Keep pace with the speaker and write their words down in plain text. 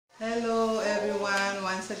Hello everyone,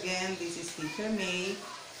 once again this is Teacher May,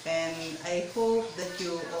 and I hope that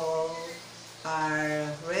you all are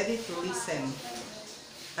ready to listen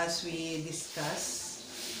as we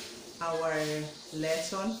discuss our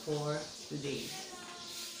lesson for today.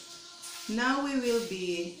 Now we will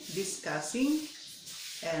be discussing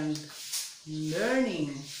and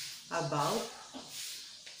learning about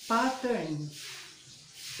pattern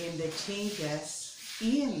in the changes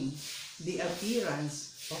in the appearance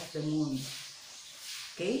of the moon.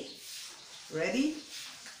 Okay, ready?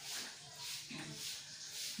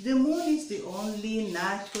 The moon is the only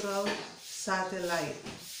natural satellite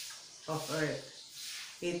of Earth.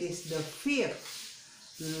 It is the fifth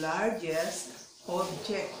largest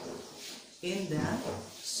object in the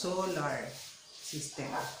solar system.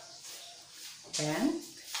 And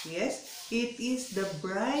yes, it is the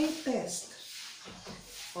brightest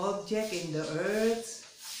object in the Earth's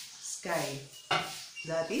sky.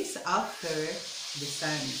 That is after the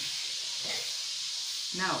sun.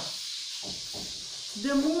 Now,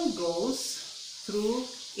 the moon goes through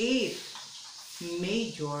 8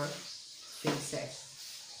 major phases.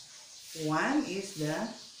 One is the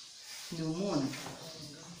new moon.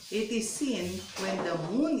 It is seen when the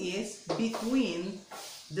moon is between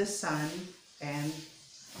the sun and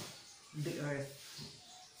the earth.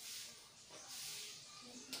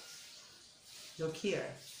 Look here.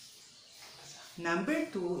 Number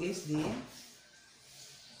 2 is the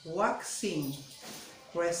waxing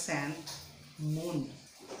crescent moon.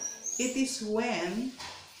 It is when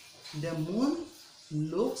the moon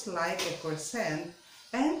looks like a crescent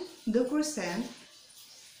and the crescent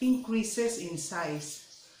increases in size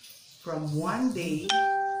from one day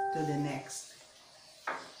to the next.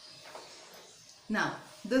 Now,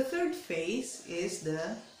 the third phase is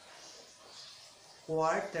the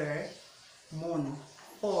quarter moon,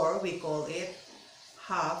 or we call it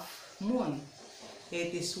half moon.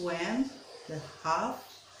 It is when the half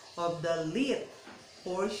of the lit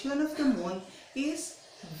portion of the moon is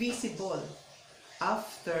visible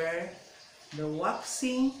after the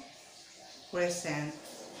waxing crescent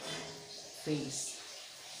phase.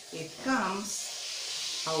 It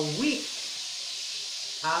comes a week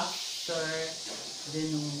after the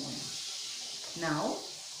new moon. Now,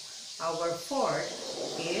 our fourth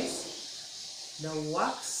is the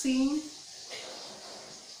waxing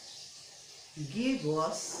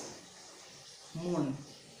gibbous moon.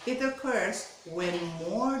 It occurs when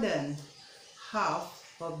more than half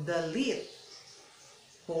of the lit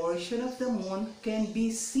portion of the moon can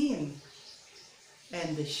be seen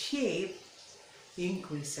and the shape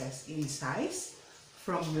increases in size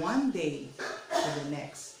from one day to the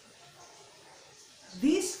next.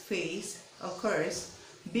 This phase occurs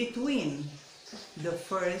between the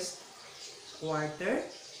first quarter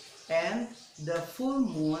and the full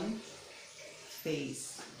moon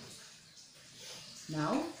phase.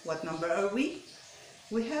 Now, what number are we?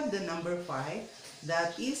 We have the number 5,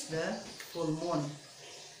 that is the full moon.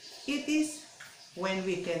 It is when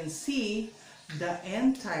we can see the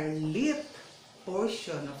entire lit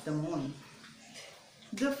portion of the moon.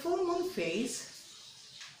 The full moon phase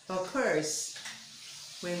occurs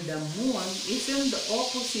when the moon is on the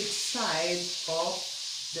opposite side of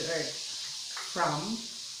the earth from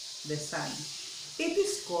the sun. It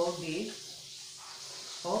is called the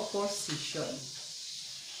opposition.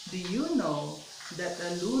 Do you know that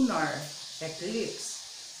a lunar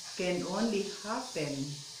eclipse can only happen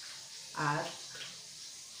at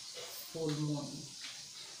full moon?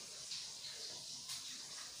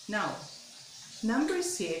 Now, number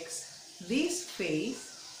 6, this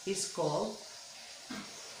phase is called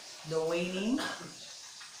the waning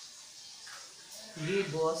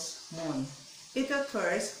gibbous moon. It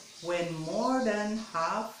occurs when more than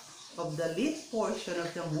half of the lit portion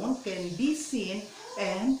of the moon can be seen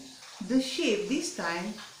and the shape this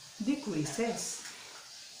time decreases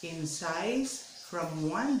in size from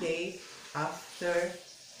one day after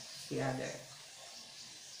the other.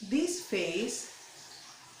 This phase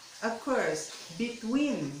occurs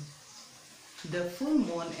between the full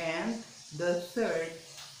moon and the third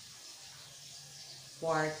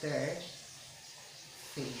quarter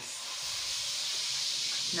phase.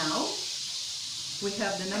 Now, we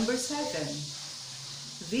have the number 7.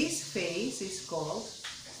 This phase is called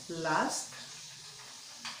last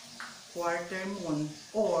quarter moon,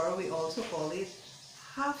 or we also call it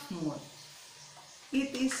half moon.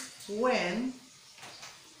 It is when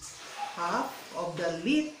half of the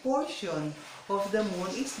lit portion of the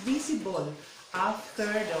moon is visible after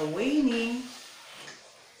the waning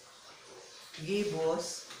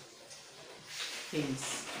gibbous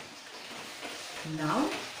phase. Now,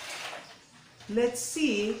 Let's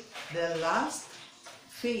see the last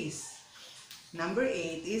phase. Number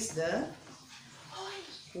 8 is the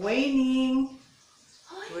waning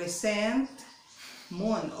crescent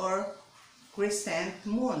moon or crescent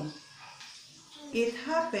moon. It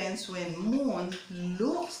happens when moon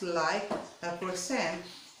looks like a crescent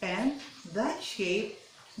and that shape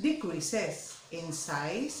decreases in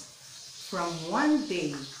size from one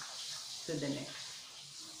day to the next.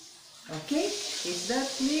 Okay, is that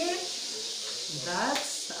clear?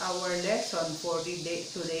 That's our lesson for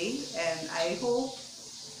today, and I hope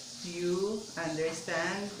you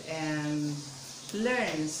understand and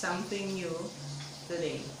learn something new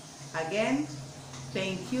today. Again,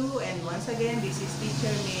 thank you, and once again, this is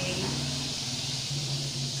Teacher May.